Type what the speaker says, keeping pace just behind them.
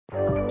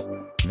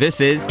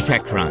This is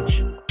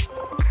TechCrunch.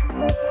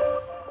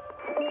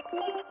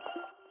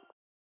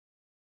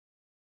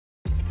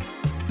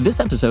 This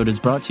episode is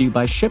brought to you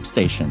by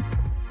ShipStation.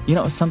 You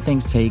know, some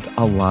things take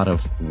a lot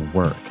of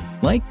work,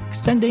 like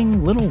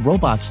sending little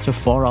robots to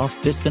far-off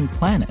distant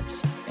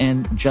planets.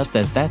 And just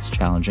as that's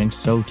challenging,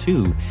 so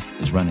too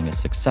is running a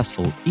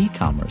successful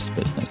e-commerce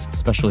business,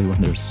 especially when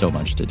there's so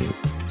much to do.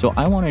 So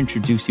I want to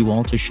introduce you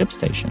all to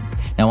ShipStation.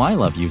 Now, I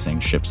love using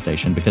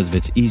ShipStation because of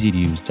its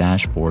easy-to-use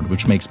dashboard,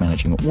 which makes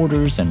managing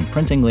orders and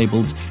printing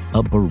labels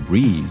a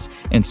breeze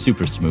and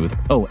super smooth.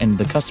 Oh, and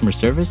the customer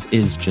service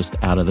is just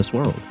out of this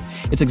world.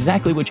 It's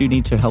exactly what you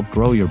need to help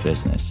grow your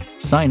business.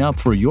 Sign up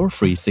for your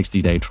free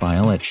 60-day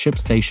trial at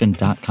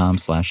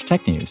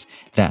shipstation.com/technews.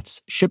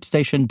 That's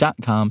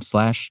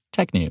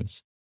shipstation.com/technews.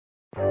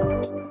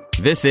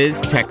 This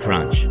is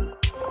TechCrunch.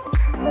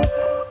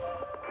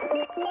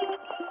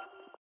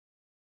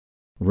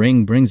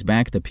 Ring brings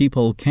back the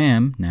Peephole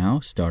Cam, now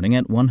starting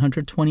at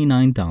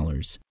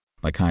 $129,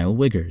 by Kyle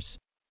Wiggers.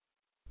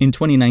 In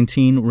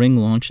 2019, Ring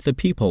launched the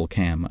Peephole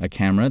Cam, a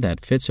camera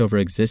that fits over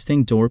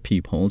existing door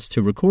peepholes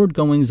to record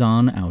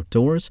goings-on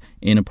outdoors,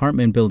 in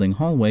apartment building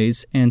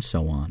hallways, and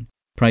so on.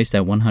 Priced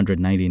at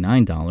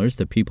 $199,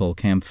 the Peephole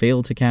Cam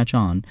failed to catch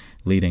on,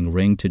 leading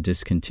Ring to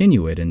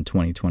discontinue it in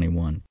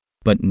 2021.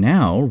 But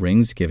now,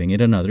 Ring's giving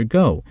it another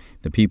go.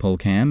 The Peephole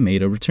Cam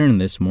made a return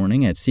this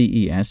morning at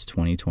CES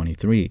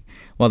 2023.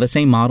 While the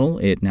same model,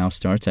 it now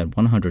starts at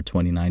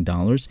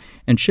 $129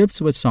 and ships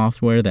with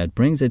software that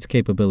brings its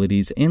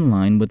capabilities in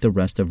line with the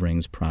rest of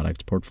Ring's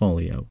product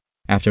portfolio.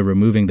 After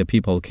removing the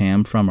Peephole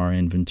Cam from our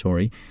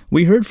inventory,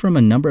 we heard from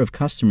a number of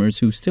customers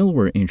who still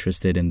were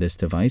interested in this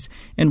device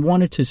and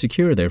wanted to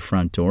secure their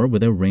front door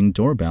with a Ring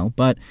doorbell,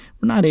 but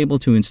were not able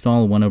to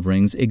install one of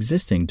Ring's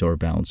existing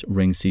doorbells,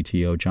 Ring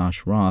CTO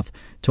Josh Roth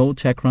told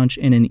TechCrunch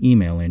in an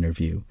email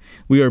interview.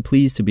 We are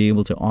pleased to be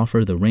able to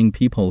offer the Ring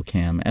Peephole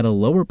Cam at a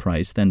lower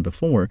price than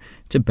before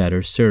to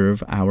better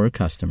serve our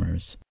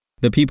customers.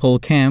 The Peephole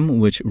Cam,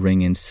 which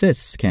Ring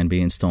insists can be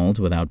installed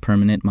without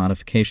permanent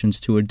modifications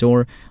to a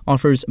door,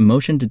 offers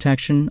motion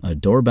detection, a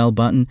doorbell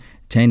button,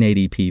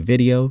 1080p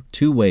video,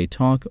 two-way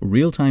talk,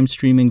 real-time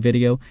streaming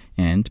video,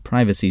 and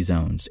privacy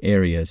zones,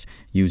 areas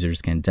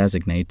users can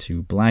designate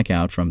to black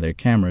out from their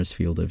camera's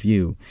field of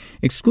view.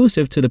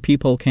 Exclusive to the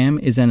Peephole Cam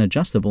is an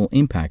adjustable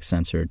impact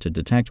sensor to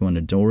detect when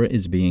a door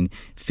is being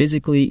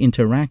physically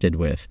interacted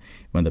with.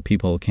 When the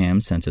Peephole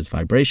Cam senses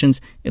vibrations,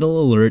 it'll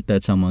alert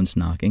that someone's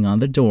knocking on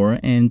the door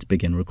and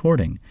begin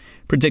recording.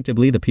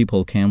 Predictably, the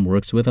Peephole Cam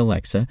works with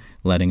Alexa,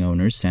 letting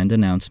owners send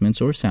announcements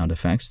or sound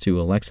effects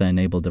to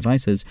Alexa-enabled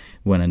devices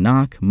when a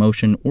knock,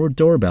 motion, or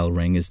doorbell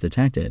ring is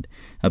detected.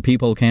 A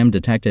Peephole Cam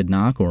detected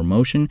knock or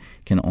motion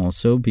can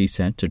also be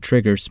set to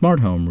trigger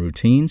smart home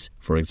routines,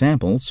 for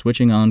example,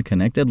 switching on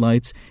connected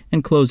lights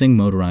and closing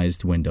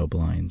motorized window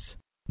blinds.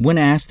 When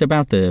asked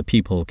about the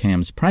Peephole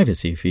Cam's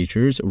privacy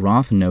features,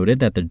 Roth noted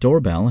that the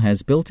doorbell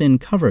has built-in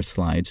cover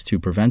slides to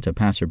prevent a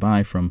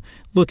passerby from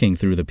looking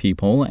through the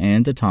peephole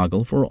and a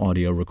toggle for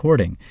audio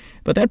recording.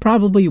 But that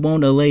probably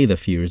won't allay the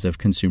fears of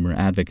consumer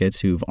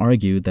advocates who've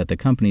argued that the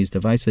company's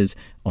devices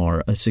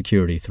are a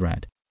security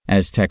threat.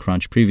 As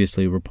TechCrunch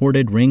previously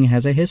reported, Ring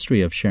has a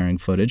history of sharing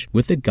footage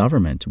with the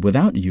government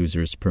without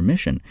users'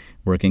 permission,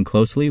 working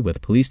closely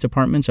with police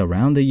departments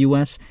around the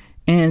U.S.,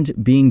 and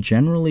being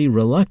generally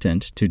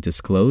reluctant to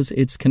disclose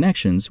its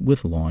connections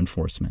with law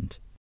enforcement.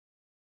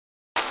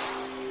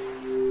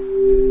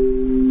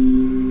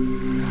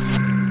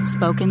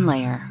 Spoken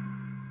Layer.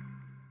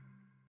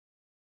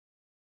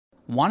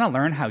 Want to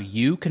learn how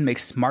you can make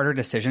smarter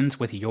decisions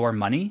with your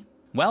money?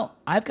 Well,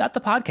 I've got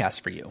the podcast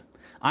for you.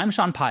 I'm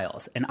Sean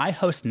Piles, and I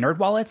host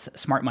NerdWallet's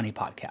Smart Money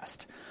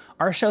Podcast.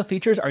 Our show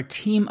features our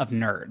team of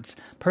nerds,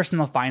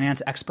 personal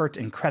finance experts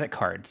in credit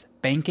cards,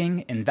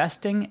 banking,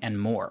 investing, and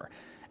more.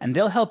 And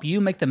they'll help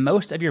you make the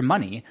most of your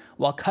money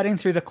while cutting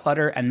through the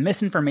clutter and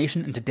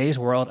misinformation in today's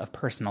world of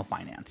personal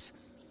finance.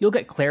 You'll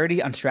get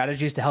clarity on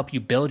strategies to help you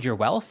build your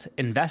wealth,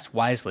 invest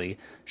wisely,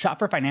 shop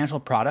for financial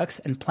products,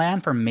 and plan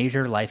for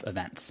major life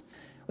events.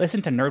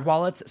 Listen to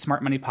NerdWallet's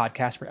Smart Money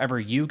Podcast wherever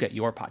you get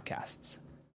your podcasts.